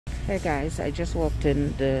Hey guys, I just walked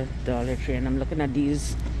in the Dollar Tree and I'm looking at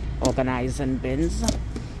these organizing bins.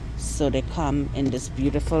 So they come in this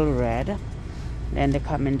beautiful red, then they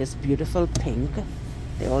come in this beautiful pink.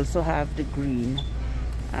 They also have the green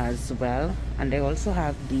as well, and they also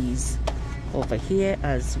have these over here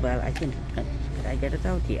as well. Could I get it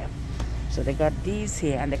out here? So they got these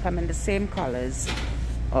here and they come in the same colors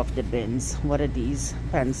of the bins. What are these?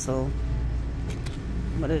 Pencil.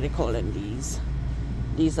 What are they calling these?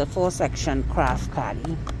 These are 4-section craft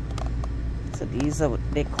caddy. So these are what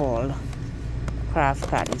they call craft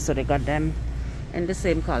caddy. So they got them in the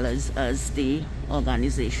same colors as the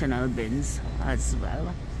organizational bins as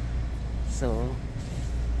well. So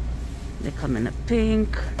they come in a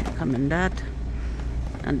pink, they come in that,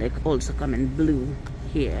 and they also come in blue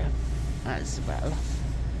here as well.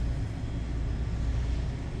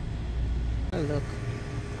 Look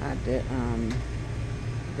at the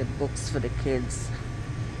books for the kids.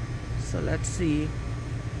 So let's see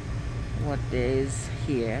what there is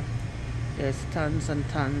here. There's tons and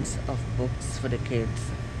tons of books for the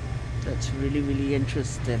kids. That's really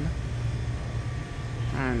interesting.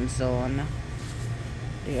 Hands on.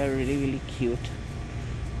 They are really cute.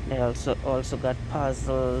 They also got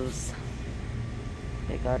puzzles.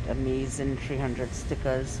 They got amazing 300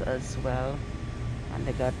 stickers as well. And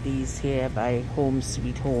they got these here by Home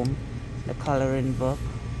Sweet Home, the coloring book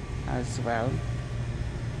as well.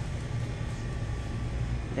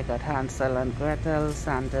 They got Hansel and Gretel,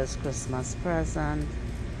 Santa's Christmas present,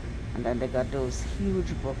 and then they got those huge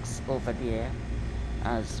books over there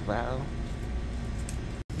as well.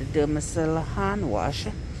 The Dermasil hand wash,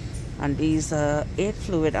 and these are 8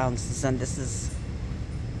 fluid ounces, and this is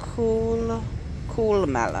cool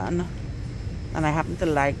melon, and I happen to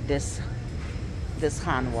like this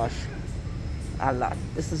hand wash a lot.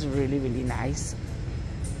 This is really nice.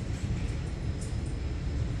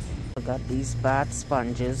 I got these bath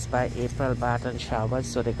sponges by April Bath and Shower.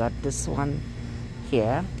 So they got this one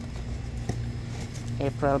here,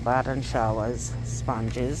 April Bath and Showers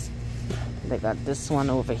sponges. They got this one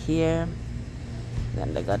over here,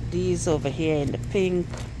 then they got these over here in the pink.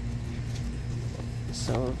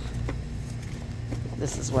 So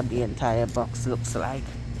this is what the entire box looks like.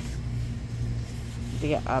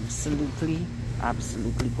 They are absolutely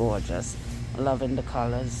gorgeous. Loving the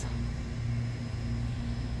colors.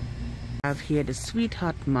 I have here the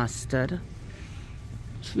Sweetheart Mustard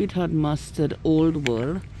Old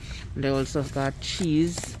World. They also got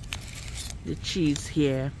cheese, the cheese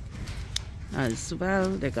here as well.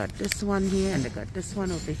 They got this one here and they got this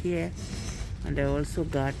one over here, and they also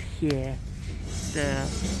got here the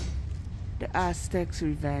Aztecs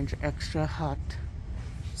Revenge extra hot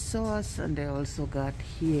sauce, and they also got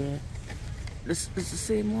here, this is the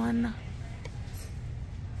same one,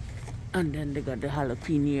 and then they got the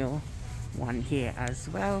jalapeno one here as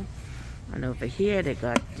well. And over here they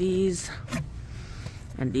got these,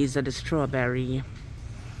 and these are the strawberry,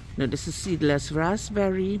 no, this is seedless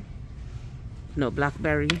raspberry, no,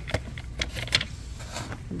 blackberry.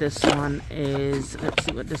 This one is, let's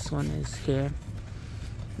see what this one is here.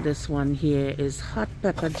 This one here is hot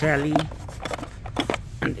pepper jelly,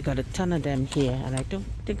 and they got a ton of them here, and I don't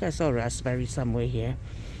think I saw raspberry somewhere here.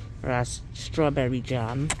 Strawberry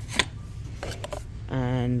jam,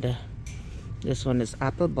 and this one is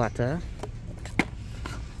apple butter,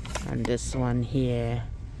 and this one here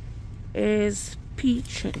is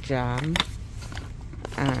peach jam,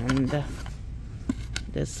 and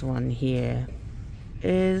this one here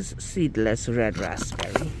is seedless red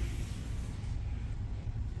raspberry.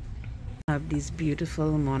 I have these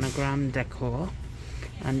beautiful monogram decor,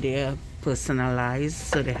 and they are personalized.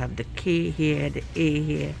 So they have the K here, the A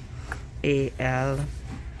here, AL.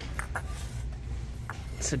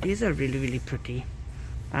 So these are really pretty.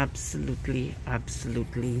 Absolutely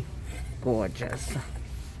gorgeous.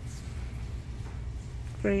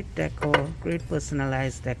 Great decor, great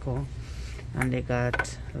personalized decor. And they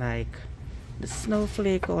got like the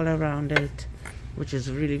snowflake all around it, which is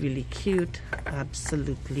really cute.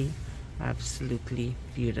 Absolutely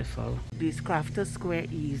beautiful. These Crafter Square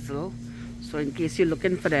easel. So in case you're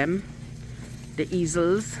looking for them, the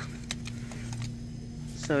easels.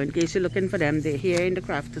 So in case you're looking for them, they're here in the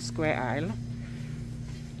Crafter Square aisle.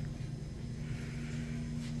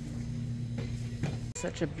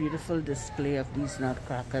 Such a beautiful display of these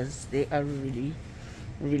nutcrackers. They are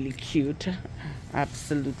really cute.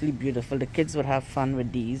 Absolutely beautiful. The kids would have fun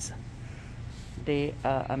with these. They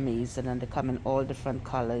are amazing, and they come in all different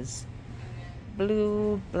colors.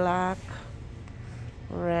 Blue, black,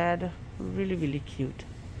 red. Really cute.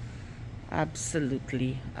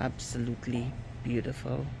 Absolutely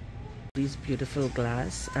beautiful. These beautiful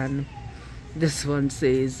glass, and this one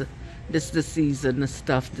says this is the season,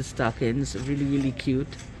 stuff the stockings. Really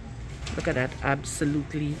cute. Look at that,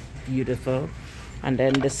 absolutely beautiful. And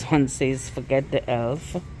then this one says forget the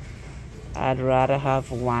elf, I'd rather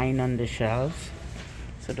have wine on the shelf.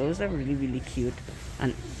 So those are really cute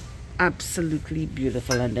and absolutely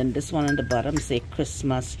beautiful. And then this one on the bottom say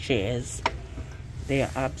Christmas chairs. They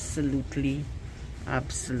are absolutely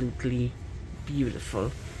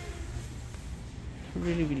beautiful.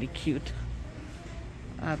 Really cute.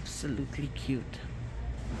 Absolutely cute.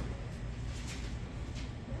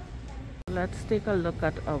 Let's take a look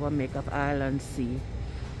at our makeup aisle and see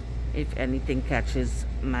if anything catches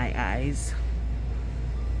my eyes.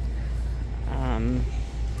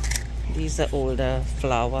 These are older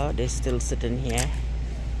flower, they're still sitting here.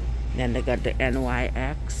 Then they got the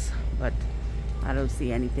NYX, but I don't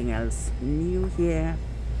see anything else new here.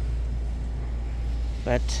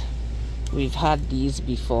 But we've had these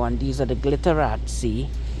before, and these are the Glitterazzi,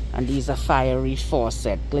 and these are fiery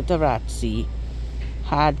faucet. Glitterazzi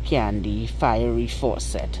hard candy fiery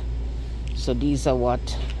faucet. So these are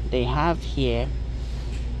what they have here,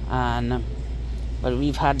 and but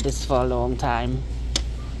we've had this for a long time.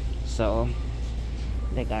 So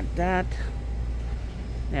they got that.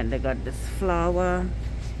 Then they got this flower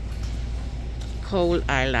kohl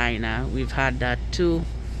eyeliner. We've had that too.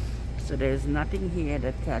 So there's nothing here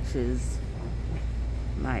that catches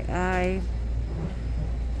my eye.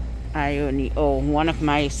 Ione. Oh, one of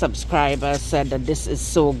my subscribers said that this is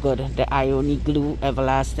so good. The Ione glue,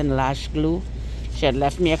 everlasting lash glue. She had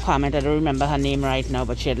left me a comment. I don't remember her name right now,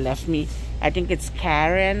 but she had left me, I think it's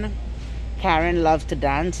Karen. Karen Love to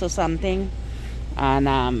Dance or something.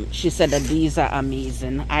 And she said that these are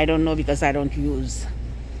amazing. I don't know because I don't use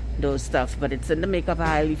those stuff, but it's in the makeup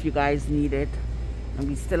aisle if you guys need it. And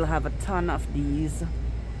we still have a ton of these.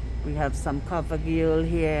 We have some CoverGirl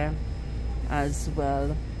here as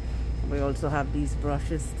well. We also have these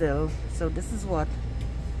brushes still. So this is what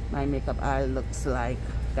my makeup aisle looks like,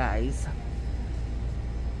 guys.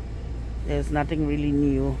 There's nothing really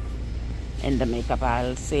new in the makeup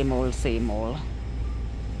aisle. Same old, same old.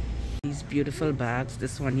 These beautiful bags.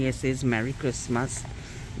 This one here says Merry Christmas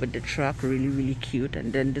with the truck. Really cute.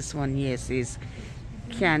 And then this one here says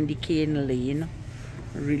Candy Cane Lane.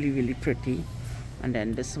 Really pretty. And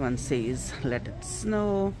then this one says Let It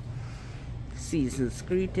Snow. Season's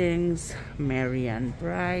Greetings, Merry and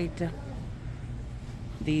Bright.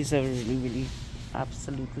 These are really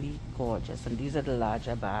absolutely gorgeous, and these are the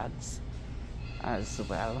larger bags as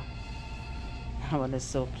well. That one is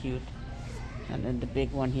so cute. And then the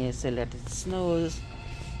big one here say Let It Snows.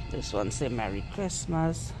 This one say Merry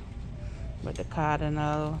Christmas with the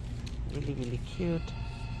cardinal. Really cute.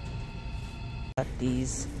 Got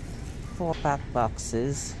these 4-pack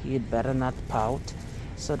boxes. You'd better not pout.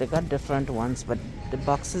 So they got different ones, but the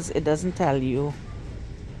boxes, it doesn't tell you,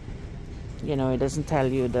 you know, it doesn't tell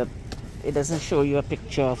you it doesn't show you a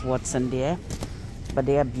picture of what's in there, but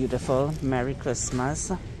they are beautiful. Merry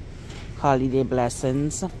Christmas, holiday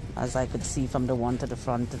blessings, as I could see from the one to the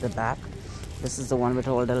front to the back. This is the one with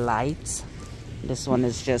all the lights. This one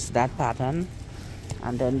is just that pattern.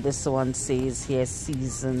 And then this one says here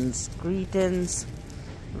Season's Greetings.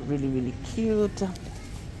 Really cute.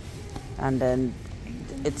 And then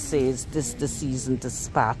it says this the season to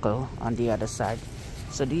sparkle on the other side.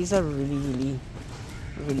 So these are really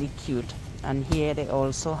cute. And here they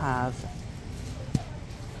also have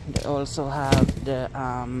the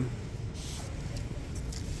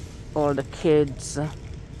all the kids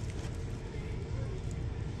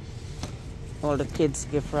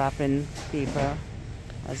gift wrapping paper,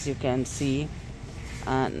 as you can see,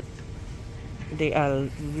 and they are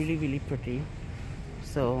really pretty.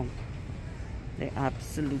 So they're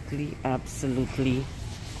absolutely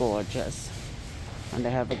gorgeous, and they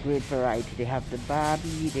have a great variety. They have the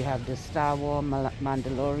Barbie, they have the Star Wars,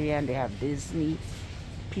 Mandalorian, they have Disney,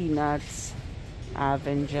 Peanuts,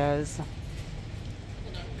 Avengers.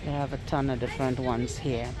 They have a ton of different ones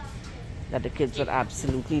here that the kids would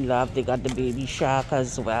absolutely love. They got the Baby Shark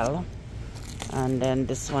as well, and then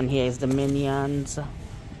this one here is the Minions.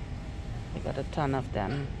 They got a ton of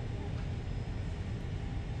them.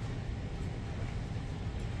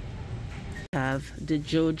 Have the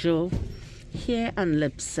JoJo hair and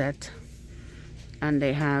lip set, and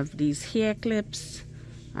they have these hair clips,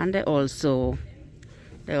 and they also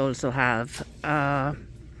have a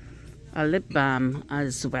lip balm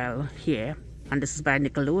as well here, and this is by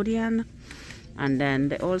Nickelodeon. And then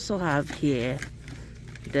they also have here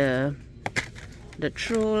the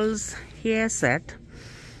Trolls hair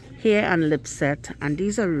and lip set, and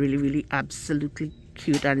these are really absolutely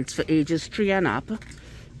cute, and it's for ages 3 and up.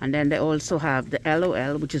 And then they also have the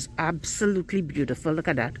LOL, which is absolutely beautiful. Look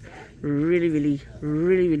at that.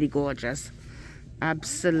 Really gorgeous.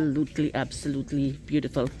 Absolutely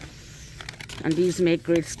beautiful. And these make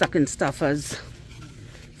great stocking stuffers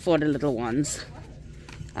for the little ones.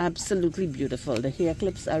 Absolutely beautiful. The hair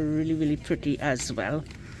clips are really pretty as well.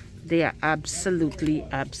 They are absolutely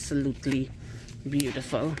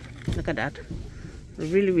beautiful. Look at that.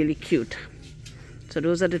 Really cute. So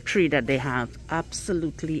those are the 3 that they have.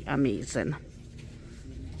 Absolutely amazing.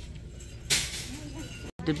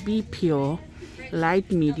 The Be Pure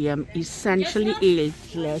Light Medium Essentially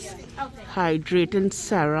Ageless Hydrating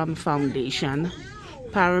Serum Foundation,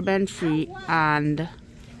 paraben free and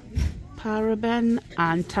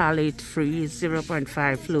phthalate free,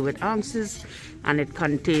 0.5 fluid ounces, and it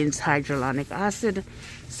contains hyaluronic acid.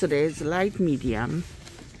 So there's light, medium,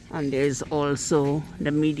 and there's also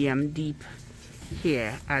the medium deep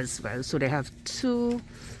here as well. So they have 2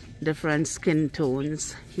 different skin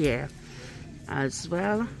tones here as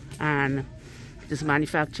well, and it is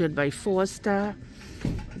manufactured by 4-Star.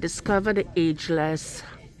 Discover the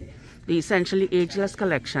Essentially Ageless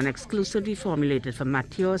collection, exclusively formulated for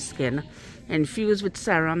mature skin, infused with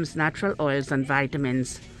serums, natural oils, and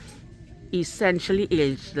vitamins. Essentially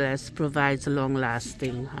Ageless provides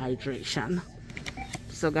long-lasting hydration.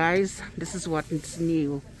 So guys, this is what is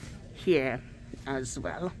new here as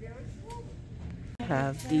well. I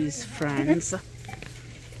have these Friends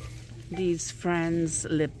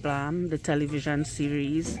lip balm, the television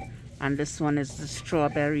series, and this one is the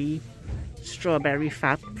strawberry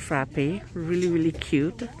frappe. Really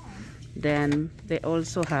cute. Then they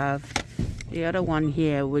also have the other one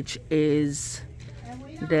here, which is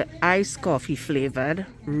the iced coffee flavored.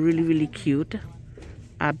 Really cute.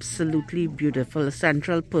 Absolutely beautiful.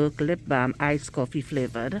 Central Perk lip balm, iced coffee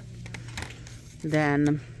flavored.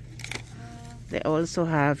 Then they also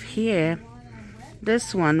have here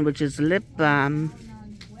this one, which is lip balm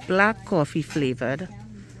black coffee flavored.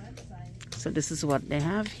 So this is what they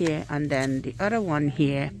have here. And then the other one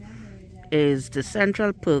here is the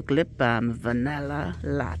Central Perk lip balm vanilla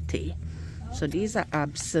latte. So these are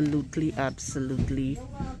absolutely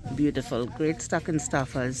beautiful. Great stocking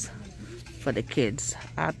stuffers for the kids.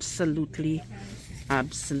 Absolutely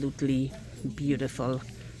beautiful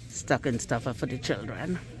stocking stuffer for the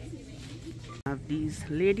children. I have these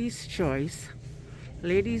Ladies' Choice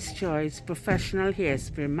Professional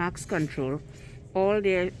Hairspray Max Control, all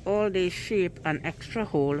day shape and extra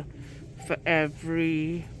hold for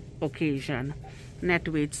every occasion. Net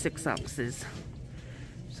weight 6 ounces.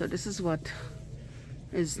 So this is what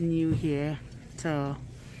is new here to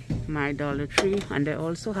my Dollar Tree. And they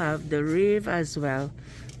also have the Rave as well,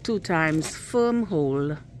 2 times firm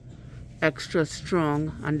hold, extra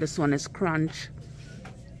strong, and this one is crunch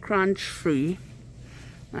free.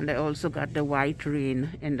 And I also got the White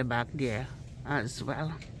Rain in the back there as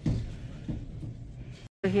well.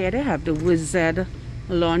 Here they have the Wizard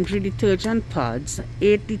laundry detergent pods,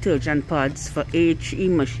 8 detergent pods for HE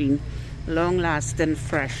machine, long lasting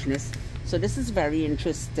freshness. So this is very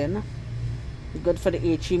interesting, good for the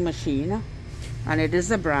HE machine, and it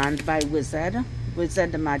is a brand by Wizard,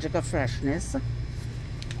 the Magic of Freshness.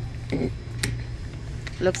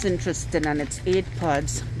 Looks interesting, and it's 8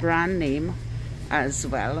 pods, brand name as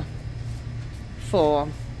well, for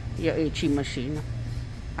your HE machine.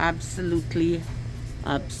 Absolutely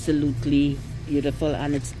beautiful,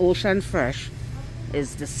 and it's Ocean Fresh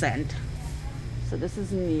is the scent. So this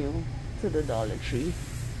is new to the Dollar Tree,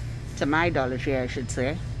 to my Dollar Tree I should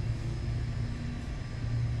say.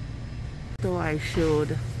 So I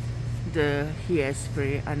showed the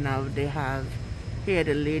hairspray, and now they have here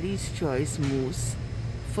the Ladies' Choice Mousse,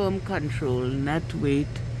 firm control, net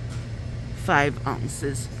weight 5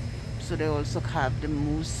 ounces. So they also have the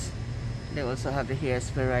mousse. They also have the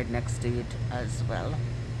hairspray right next to it as well.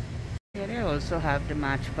 Here they also have the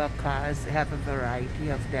Matchbox cars. They have a variety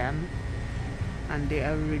of them, and they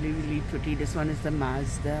are really pretty. This one is the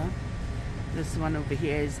Mazda. This one over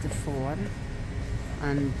here is the Ford,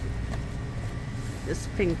 and this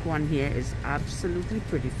pink one here is absolutely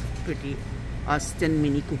pretty Austin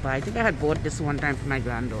Mini Cooper. I think I had bought this one time for my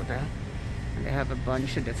granddaughter. And they have a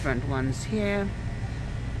bunch of different ones here.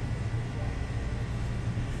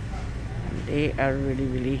 And they are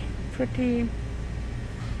really pretty.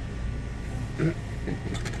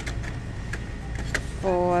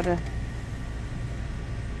 Ford,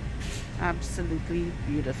 absolutely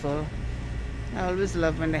beautiful. I always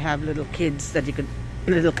love when they have little kids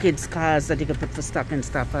cars that you could put for stocking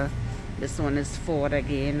stuffer. This one is Ford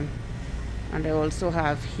again. And they also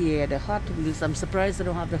have here the Hot Wheels. I'm surprised they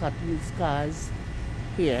don't have the Hot Wheels cars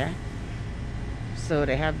here. So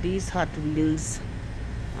they have these Hot Wheels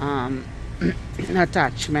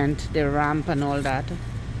attachment, the ramp and all that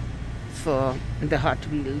for the Hot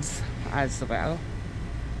Wheels as well.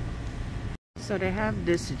 So they have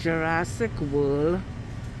this Jurassic World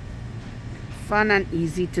fun and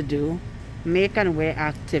easy to do make and wear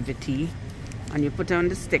activity, and you put on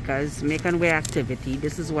the stickers, make and wear activity.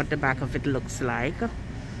 This is what the back of it looks like,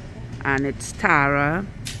 and it's Tara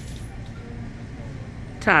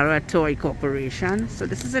Toy Corporation. So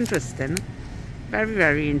this is interesting, very,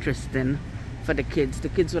 very interesting for the kids. The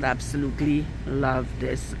kids would absolutely love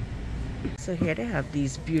this. So here they have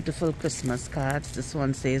these beautiful Christmas cards. This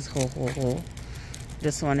one says ho ho ho.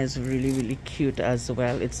 This one is really, really cute as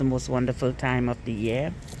well. It's the most wonderful time of the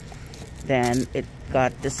year. Then it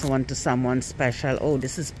got this one to someone special. Oh,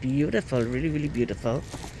 this is beautiful, really, really beautiful.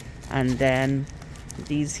 And then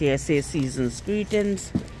these here say season's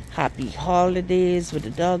greetings, happy holidays with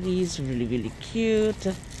the doggies. Really, really cute,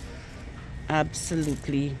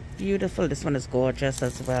 absolutely beautiful. This one is gorgeous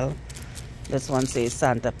as well. This one says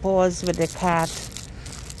Santa Paws with the cat,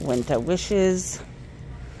 winter wishes.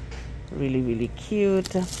 Really, really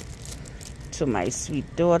cute. To my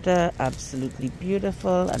sweet daughter, absolutely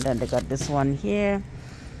beautiful. And then they got this one here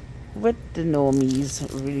with the normies,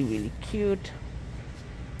 really, really cute.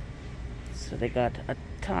 So they got a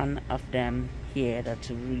ton of them here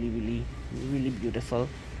that's really, really, really beautiful.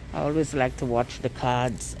 I always like to watch the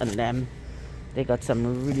cards on them. They got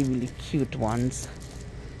some really, really cute ones,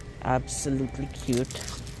 absolutely cute.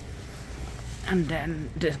 And then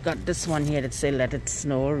they got this one here that say let it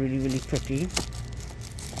snow, really, really pretty.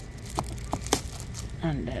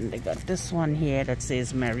 And then they got this one here that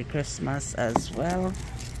says Merry Christmas as well.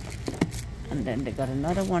 And then they got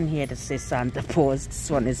another one here that says Santa Paws. This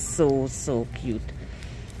one is so, so cute,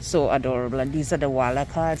 so adorable. And these are the Walla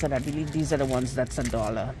cards, and I believe these are the ones that's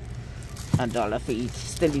 $1 for each.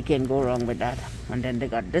 Still, you can't go wrong with that. And then they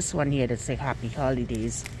got this one here that says Happy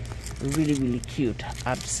Holidays. Really, really cute,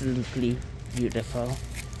 absolutely beautiful.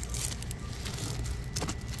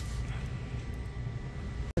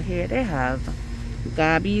 Here they have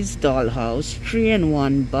Gabby's Dollhouse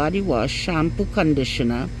 3-in-1 body wash, shampoo,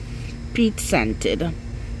 conditioner, peat scented,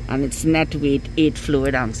 and it's net weight 8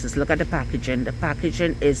 fluid ounces. Look at the packaging. The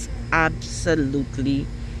packaging is absolutely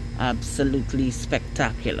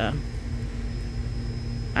spectacular,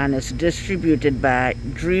 and it's distributed by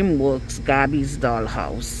DreamWorks Gabby's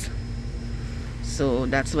Dollhouse. So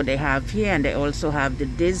that's what they have here. And they also have the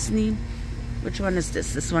Disney. Which one is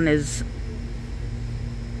this? This one is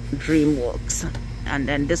DreamWorks, and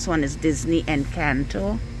then this one is Disney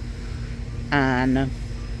Encanto and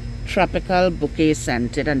Tropical Bouquet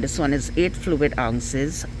Scented, and this one is 8 fluid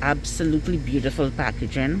ounces. Absolutely beautiful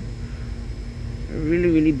packaging, really,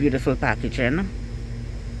 really beautiful packaging.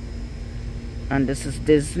 And this is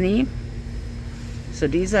Disney. So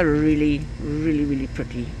these are really, really, really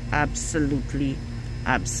pretty, absolutely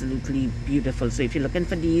beautiful. So if you're looking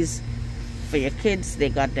for these for your kids, they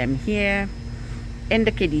got them here in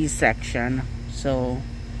the kiddies section. So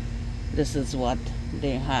this is what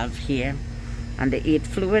they have here, and the 8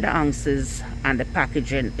 fluid ounces, and the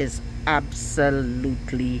packaging is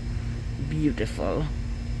absolutely beautiful.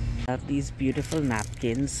 I have these beautiful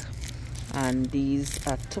napkins, and these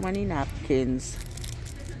are 20 napkins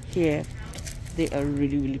here. They are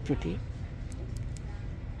really, really pretty.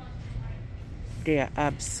 They are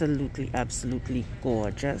absolutely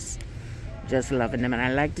gorgeous. Just loving them. And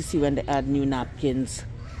I like to see when they add new napkins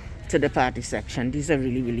to the party section. These are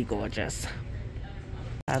really, really gorgeous.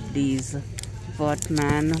 I have these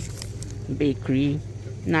Votman Bakery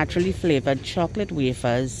naturally flavored chocolate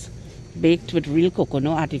wafers baked with real cocoa,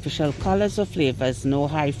 no artificial colors or flavors, no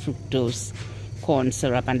high fructose corn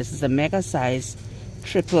syrup. And this is a mega size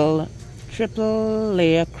triple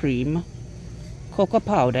layer cream. Cocoa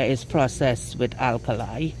powder is processed with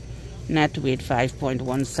alkali. Net weight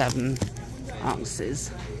 5.17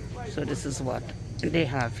 ounces. So this is what they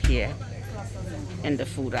have here in the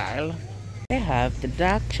food aisle. They have the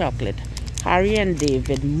dark chocolate Harry and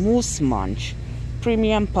David Moose Munch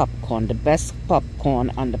premium popcorn, the best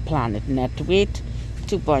popcorn on the planet. Net weight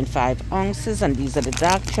 2.5 ounces, and these are the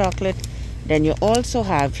dark chocolate. Then you also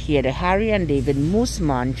have here the Harry and David Moose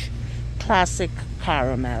Munch classic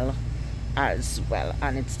caramel as well,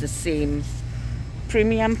 and it's the same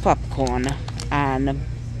premium popcorn, and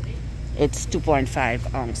it's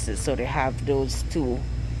 2.5 ounces. So they have those two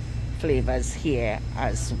flavors here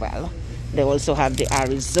as well. They also have the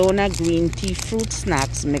Arizona green tea fruit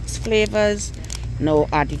snacks mixed flavors, no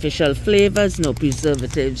artificial flavors, no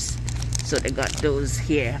preservatives. So they got those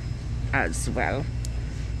here as well.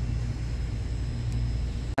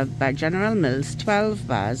 By General Mills, 12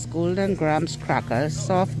 bars, Golden Grams crackers,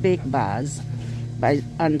 soft baked bars,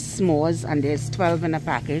 and s'mores, and there's 12 in a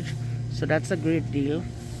package. So that's a great deal.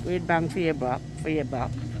 Great bang for your buck.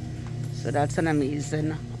 So that's an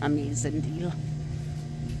amazing deal.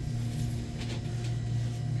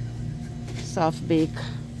 Soft baked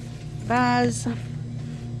bars,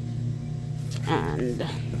 and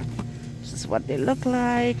this is what they look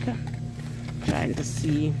like. Trying to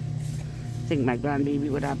see. I think my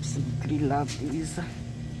grandbaby would absolutely love these.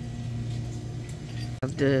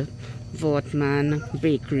 Of the Wortmann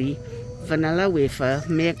Bakery vanilla wafer,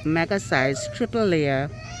 mega size, triple layer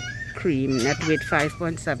cream, net weight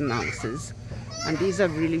 5.7 ounces, and these are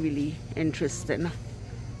really interesting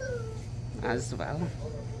as well.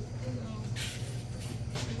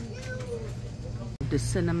 The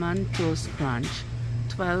cinnamon toast crunch,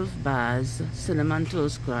 12 bars, cinnamon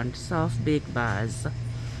toast crunch, soft baked bars,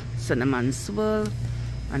 cinnamon swirl,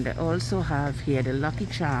 and I also have here the Lucky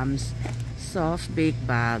Charms soft baked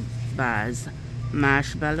bars,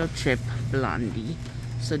 marshmallow chip blondie.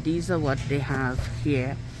 So these are what they have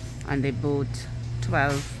here, and they both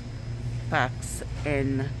 12 packs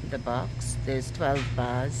in the box. There's 12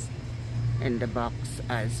 bars in the box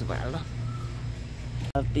as well.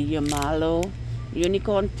 Of the Yumalo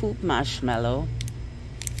unicorn poop marshmallow,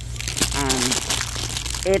 and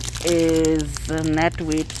it is net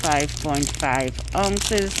weight 5.5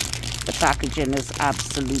 ounces. The packaging is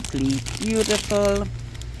absolutely beautiful.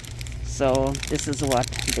 So this is what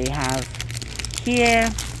they have here.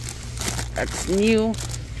 That's new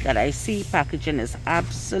that I see. Packaging is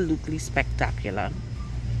absolutely spectacular.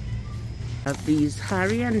 Of these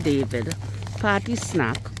Harry and David party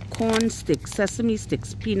snack corn sticks, sesame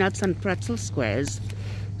sticks, peanuts, and pretzel squares.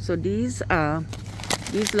 So these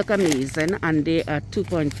look amazing, and they are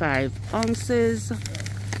 2.5 ounces,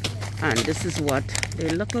 and this is what they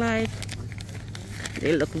look like.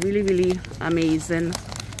 They look really amazing.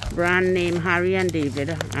 Brand name Harry and David,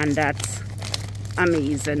 and that's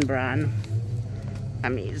amazing brand.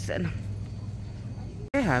 Amazing.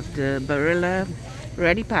 I have the Barilla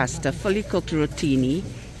ready pasta fully cooked rotini.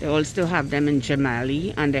 They also have them in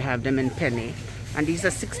Jamali, and they have them in penne, and these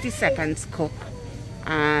are 60 seconds cook,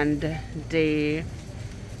 and they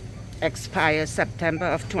expire September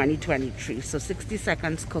of 2023. So 60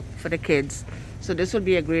 seconds cook for the kids. So this will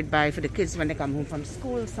be a great buy for the kids when they come home from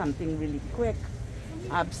school. Something really quick.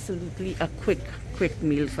 Absolutely a quick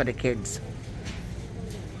meal for the kids.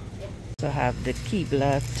 So have the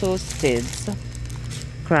Keebler toasted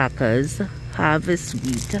crackers, harvest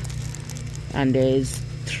wheat, and there's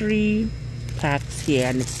 3 packs here,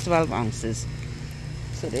 and it's 12 ounces.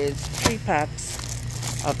 So there's 3 packs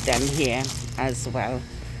of them here as well.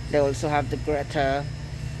 They also have the Greta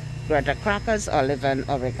crackers, olive and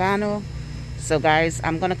oregano. So guys,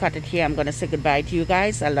 I'm gonna cut it here. I'm gonna say goodbye to you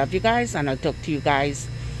guys. I love you guys, and I'll talk to you guys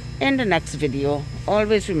in the next video.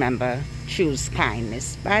 Always remember, choose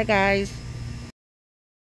kindness. Bye guys.